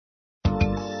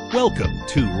Welcome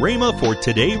to Rhema for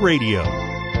Today Radio.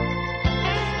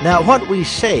 Now, what we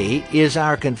say is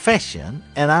our confession,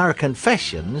 and our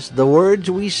confessions, the words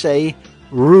we say,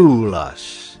 rule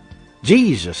us.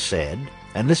 Jesus said,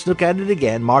 and let's look at it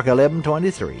again, Mark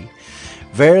 11:23,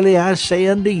 "Verily I say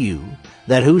unto you,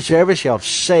 that whosoever shall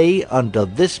say unto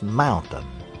this mountain,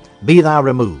 Be thou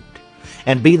removed,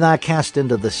 and be thou cast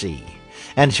into the sea,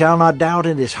 and shall not doubt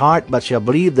in his heart, but shall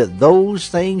believe that those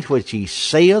things which he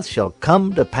saith shall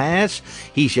come to pass,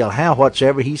 he shall have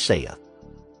whatsoever he saith."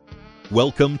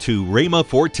 Welcome to Rhema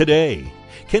for Today.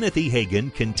 Kenneth E.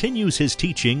 Hagin continues his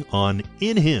teaching on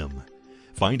In Him.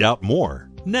 Find out more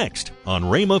next on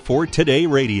Rhema for Today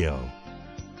Radio.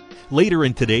 Later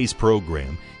in today's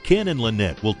program, Ken and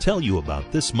Lynette will tell you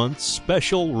about this month's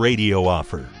special radio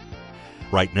offer.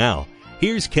 Right now,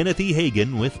 here's Kenneth E.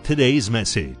 Hagin with today's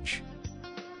message.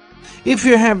 If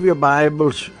you have your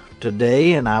Bibles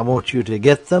today, and I want you to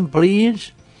get them,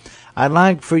 please, I'd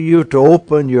like for you to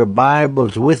open your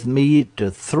Bibles with me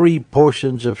to 3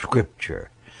 portions of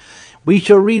Scripture. We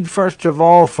shall read first of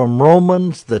all from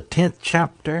Romans, the 10th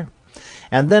chapter,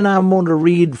 and then I want to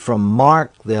read from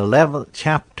Mark, the 11th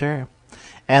chapter,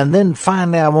 and then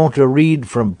finally I want to read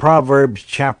from Proverbs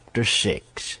chapter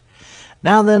 6.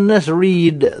 Now then, let's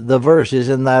read the verses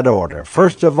in that order.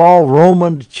 First of all,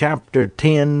 Romans chapter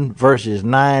 10, verses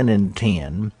 9 and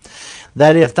 10,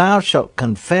 that if thou shalt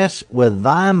confess with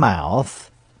thy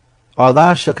mouth, or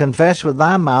thou shalt confess with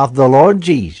thy mouth the Lord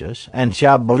Jesus, and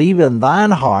shalt believe in thine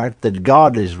heart that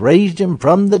God has raised him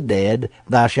from the dead,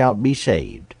 thou shalt be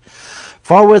saved.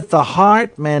 For with the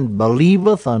heart man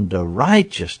believeth unto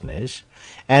righteousness,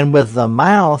 and with the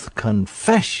mouth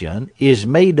confession is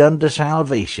made unto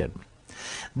salvation.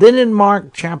 Then in Mark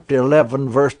chapter 11,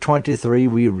 verse 23,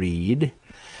 we read,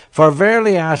 "For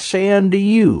verily I say unto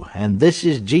you," and this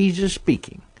is Jesus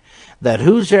speaking, "that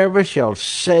whosoever shall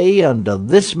say unto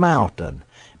this mountain,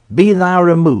 Be thou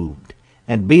removed,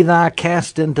 and be thou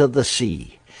cast into the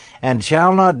sea, and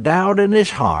shall not doubt in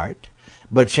his heart,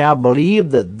 but shall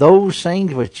believe that those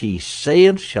things which he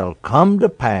saith shall come to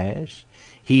pass,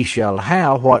 he shall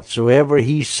have whatsoever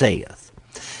he saith."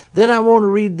 Then I want to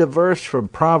read the verse from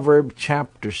Proverbs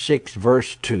chapter 6,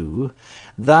 verse 2.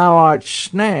 "Thou art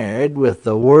snared with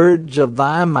the words of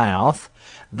thy mouth,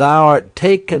 thou art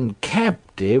taken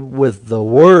captive with the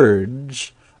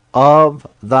words of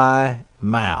thy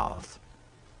mouth."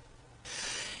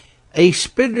 A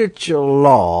spiritual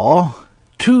law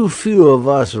too few of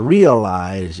us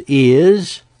realize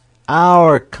is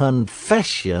our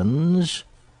confessions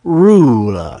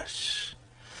rule us.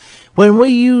 When we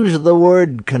use the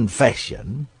word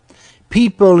confession,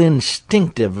 people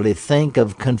instinctively think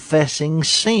of confessing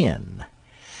sin.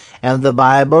 And the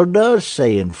Bible does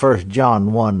say in 1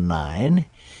 John 1:9,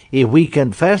 if we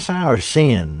confess our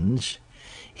sins,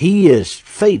 he is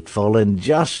faithful and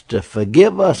just to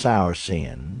forgive us our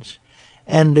sins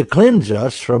and to cleanse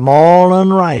us from all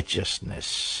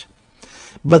unrighteousness.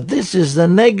 But this is the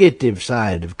negative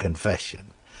side of confession.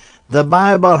 The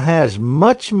Bible has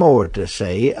much more to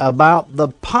say about the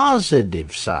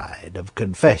positive side of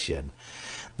confession.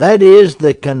 That is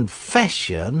the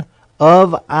confession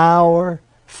of our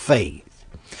faith.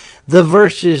 The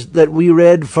verses that we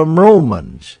read from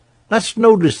Romans, let's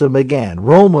notice them again.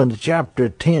 Romans chapter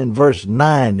 10, verse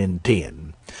 9 and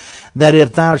 10. "That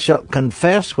if thou shalt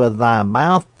confess with thy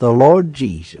mouth the Lord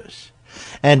Jesus,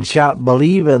 and shalt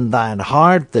believe in thine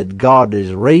heart that God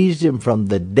has raised him from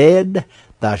the dead,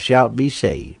 thou shalt be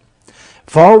saved.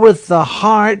 For with the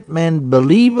heart man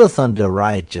believeth unto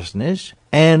righteousness,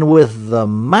 and with the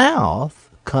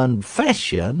mouth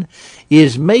confession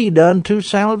is made unto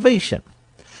salvation."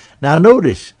 Now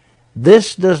notice,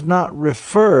 this does not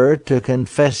refer to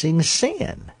confessing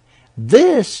sin.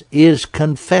 This is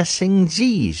confessing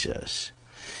Jesus.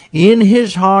 In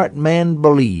his heart man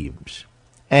believes,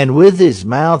 and with his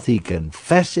mouth he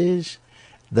confesses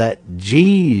that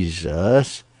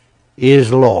Jesus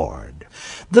is Lord.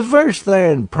 The verse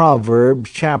there in Proverbs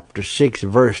chapter 6,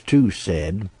 verse 2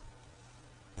 said,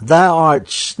 "Thou art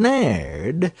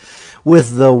snared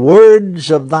with the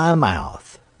words of thy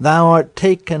mouth. Thou art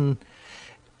taken,"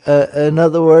 in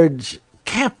other words,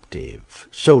 captive,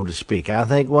 so to speak. I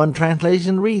think one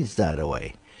translation reads that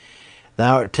way.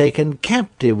 "Thou art taken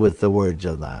captive with the words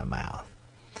of thy mouth."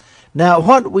 Now,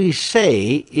 what we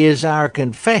say is our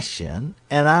confession,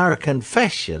 and our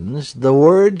confessions, the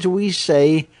words we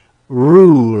say,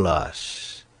 rule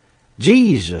us.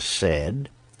 Jesus said,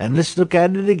 and let's look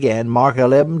at it again, Mark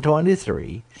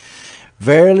 11:23,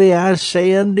 "Verily I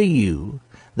say unto you,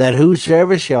 that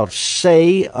whosoever shall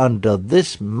say unto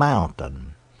this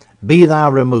mountain, Be thou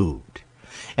removed,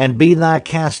 and be thou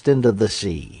cast into the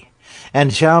sea,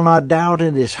 and shall not doubt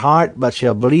in his heart, but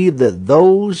shall believe that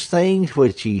those things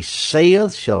which he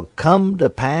saith shall come to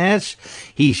pass,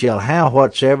 he shall have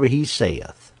whatsoever he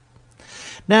saith.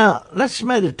 Now, let's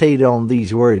meditate on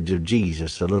these words of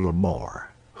Jesus a little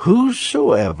more.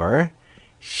 Whosoever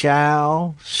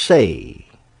shall say,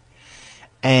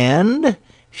 and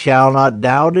shall not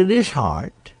doubt in his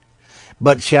heart,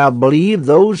 but shall believe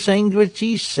those things which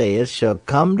he saith shall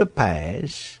come to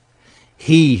pass,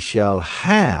 he shall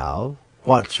have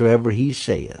whatsoever he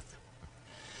saith.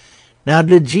 Now,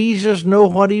 did Jesus know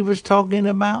what he was talking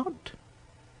about?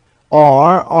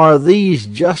 Or are these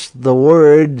just the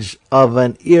words of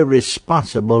an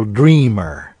irresponsible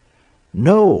dreamer?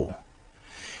 No,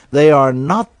 they are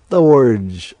not the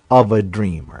words of a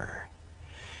dreamer.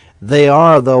 They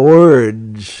are the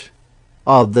words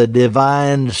of the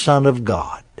divine Son of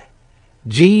God.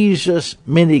 Jesus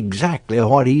meant exactly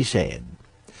what he said.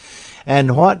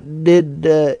 And what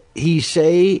did he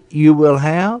say you will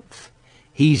have?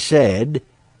 He said,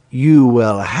 you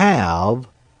will have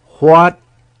what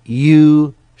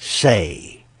you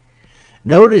say.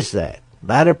 Notice that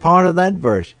latter part of that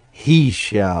verse. He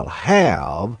shall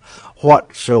have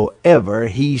whatsoever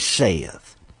he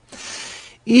saith.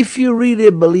 If you really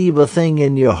believe a thing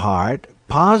in your heart,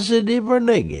 positive or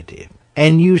negative,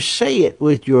 and you say it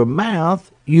with your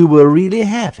mouth, you will really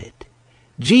have it.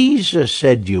 Jesus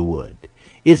said you would.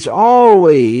 It's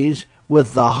always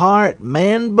with the heart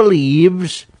man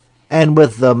believes, and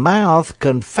with the mouth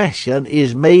confession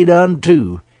is made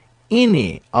unto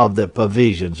any of the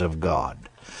provisions of God.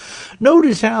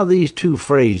 Notice how these two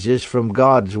phrases from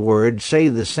God's Word say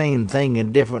the same thing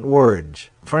in different words.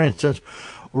 For instance,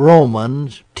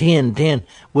 Romans 10:10,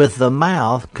 with the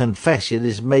mouth confession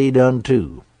is made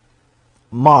unto.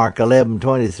 Mark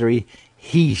 11:23,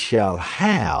 he shall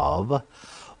have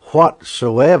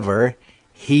whatsoever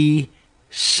he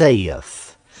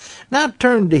saith. Now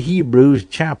turn to Hebrews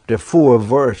chapter 4,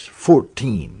 verse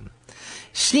 14.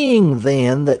 Seeing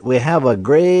then that we have a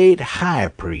great high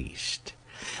priest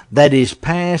that is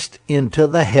passed into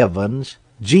the heavens,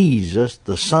 Jesus,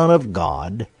 the Son of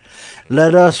God,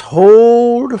 let us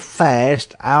hold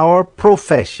fast our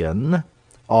profession,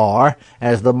 or,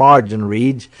 as the margin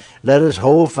reads, let us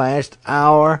hold fast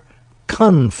our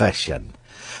confession.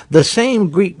 The same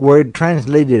Greek word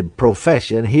translated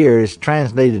profession here is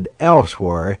translated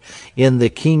elsewhere in the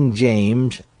King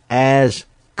James as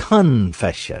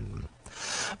confession.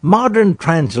 Modern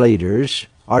translators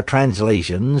or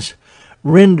translations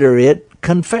render it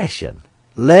confession.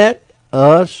 Let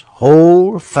us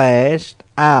hold fast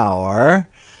our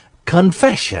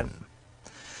confession.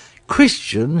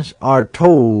 Christians are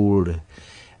told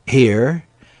here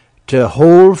to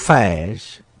hold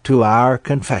fast to our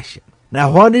confession.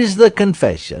 Now, what is the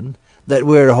confession that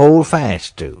we're to hold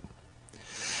fast to?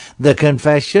 The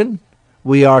confession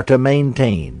we are to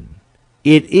maintain.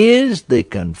 It is the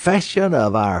confession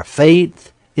of our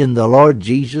faith in the Lord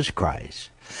Jesus Christ.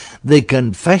 The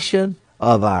confession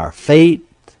of our faith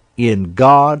in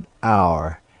God,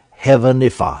 our Heavenly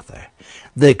Father.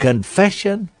 The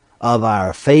confession of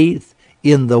our faith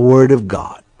in the Word of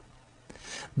God.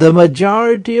 The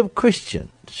majority of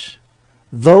Christians,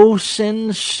 though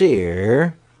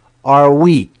sincere, are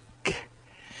weak.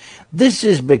 This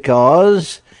is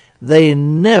because they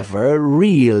never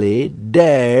really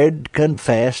dared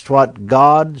confess what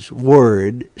God's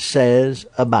Word says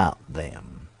about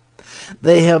them.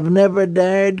 They have never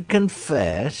dared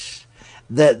confess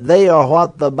that they are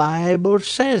what the Bible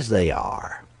says they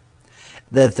are,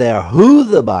 that they're who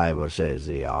the Bible says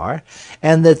they are,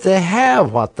 and that they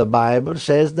have what the Bible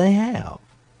says they have.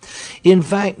 In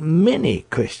fact, many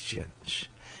Christians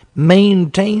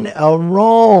maintain a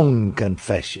wrong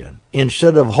confession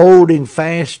instead of holding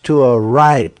fast to a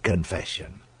right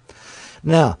confession.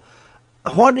 Now,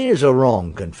 what is a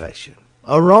wrong confession?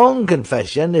 A wrong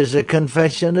confession is a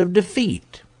confession of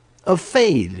defeat, of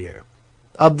failure,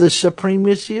 of the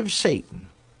supremacy of Satan.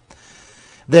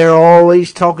 They're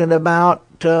always talking about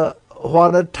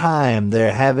what a time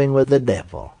they're having with the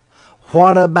devil,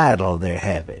 what a battle they're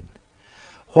having,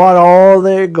 what all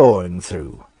they're going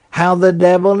through, how the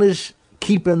devil is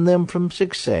keeping them from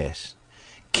success,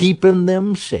 keeping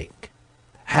them sick,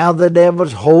 how the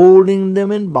devil's holding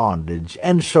them in bondage,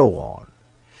 and so on.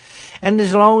 And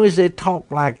as long as they talk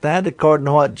like that, according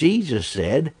to what Jesus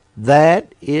said,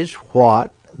 that is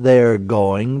what they're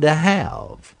going to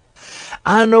have.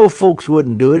 I know folks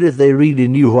wouldn't do it if they really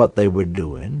knew what they were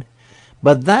doing,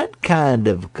 but that kind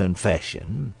of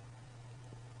confession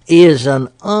is an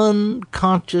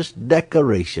unconscious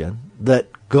declaration that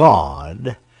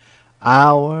God,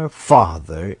 our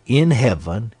Father in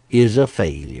heaven is a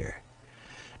failure.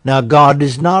 Now, God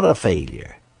is not a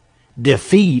failure.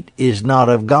 Defeat is not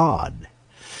of God.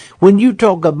 When you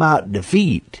talk about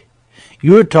defeat,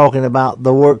 you're talking about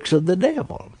the works of the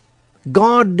devil.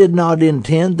 God did not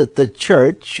intend that the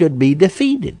church should be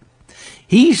defeated.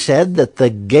 He said that the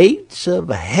gates of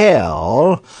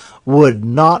hell would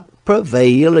not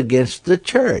prevail against the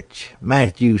church.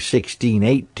 Matthew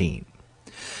 16:18.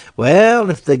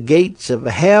 Well, if the gates of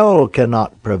hell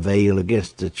cannot prevail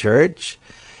against the church,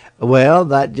 well,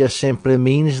 that just simply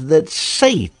means that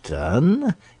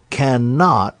Satan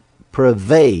cannot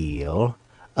prevail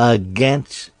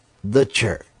against the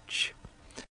church.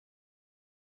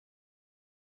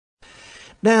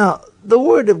 Now, the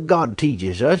Word of God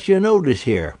teaches us, you notice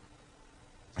here,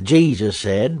 Jesus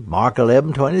said, Mark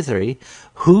 11:23,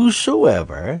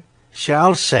 whosoever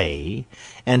shall say,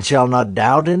 and shall not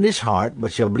doubt in his heart,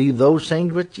 but shall believe those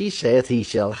things which he saith, he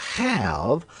shall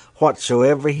have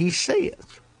whatsoever he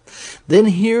saith. Then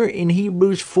here in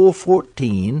Hebrews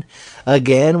 4:14,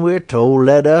 again we're told,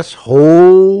 let us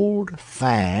hold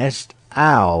fast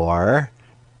our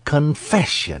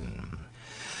confession.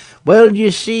 Well,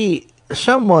 you see,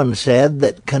 someone said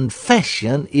that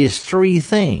confession is three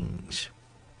things.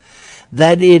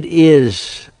 That it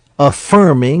is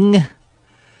affirming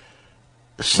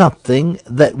something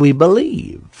that we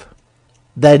believe.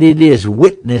 That it is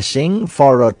witnessing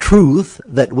for a truth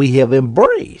that we have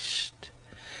embraced.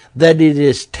 That it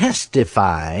is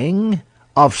testifying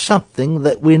of something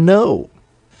that we know.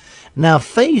 Now,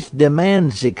 faith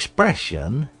demands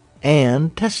expression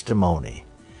and testimony.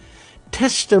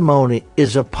 Testimony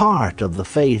is a part of the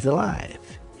faith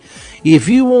life. If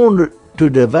you want to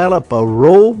develop a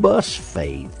robust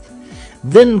faith,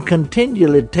 then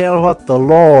continually tell what the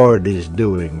Lord is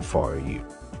doing for you.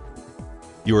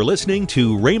 You're listening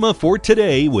to Rhema for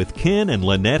Today with Ken and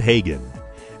Lynette Hagin.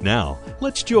 Now,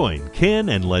 let's join Ken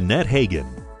and Lynette Hagin.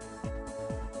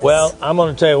 Well, I'm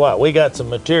going to tell you what, we got some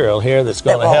material here that's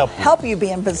going to help you be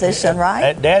in position,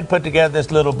 right? Dad put together this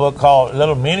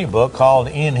little mini book called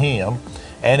In Him,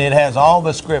 and it has all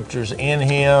the scriptures in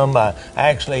Him.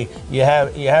 Actually, you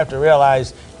have to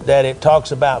realize that it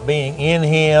talks about being in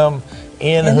Him,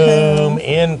 in whom,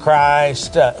 in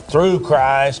Christ, through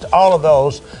Christ. All of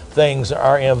those things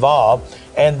are involved.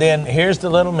 And then here's the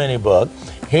little mini book.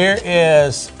 Here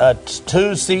is a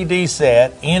 2 CD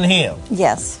set, In Him.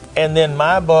 Yes. And then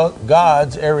my book,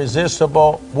 God's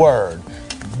Irresistible Word.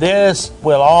 This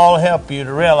will all help you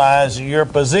to realize your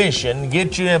position,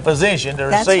 get you in position to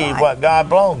receive what God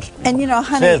belongs. And you know,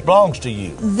 honey, says belongs to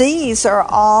you. These are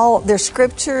all, they're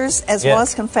scriptures as well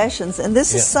as confessions. And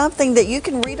this is something that you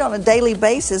can read on a daily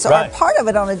basis, or a part of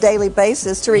it on a daily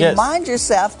basis, to remind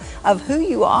yourself of who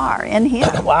you are in Him.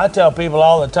 Well, I tell people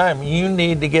all the time, you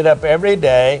need to get up every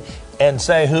day and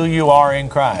say who you are in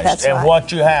Christ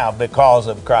what you have because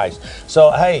of Christ.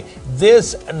 So, hey,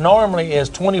 this normally is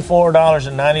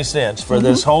 $24.90 for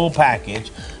this whole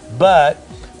package, but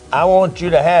I want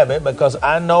you to have it because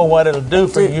I know what it'll do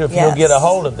for you if you'll get a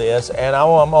hold of this, and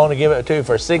I'm going to give it to you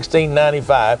for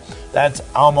 $16.95. That's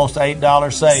almost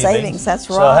 $8 savings. That's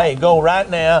right. So, hey, go right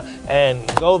now and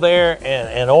go there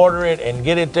and order it and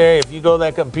get it there. If you go to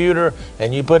that computer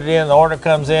and you put it in, the order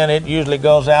comes in, it usually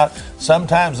goes out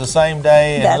sometimes the same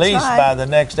day, at least by the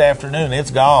next afternoon,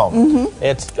 it's gone.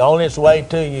 It's on its way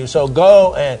to you. So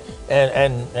go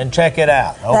and check it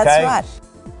out, okay? That's right.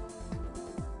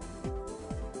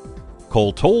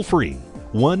 Call toll-free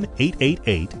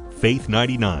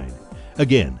 1-888-FAITH-99.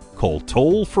 Again, call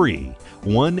toll-free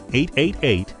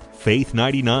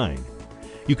 1-888-FAITH-99.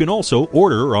 You can also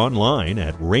order online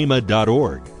at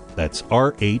rhema.org. That's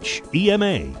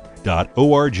RHEMA.org.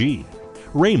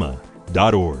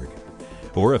 rhema.org.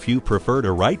 Or if you prefer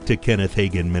to write to Kenneth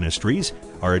Hagin Ministries,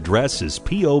 our address is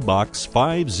P.O. Box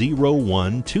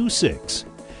 50126,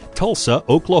 Tulsa,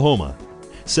 Oklahoma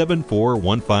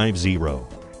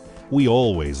 74150. We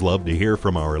always love to hear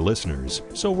from our listeners,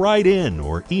 so write in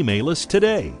or email us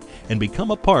today and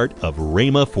become a part of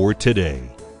Rhema for Today.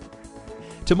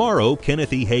 Tomorrow,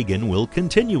 Kenneth E. Hagin will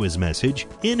continue his message,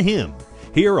 In Him,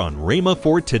 here on Rhema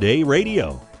for Today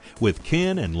Radio with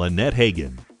Ken and Lynette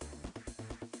Hagin.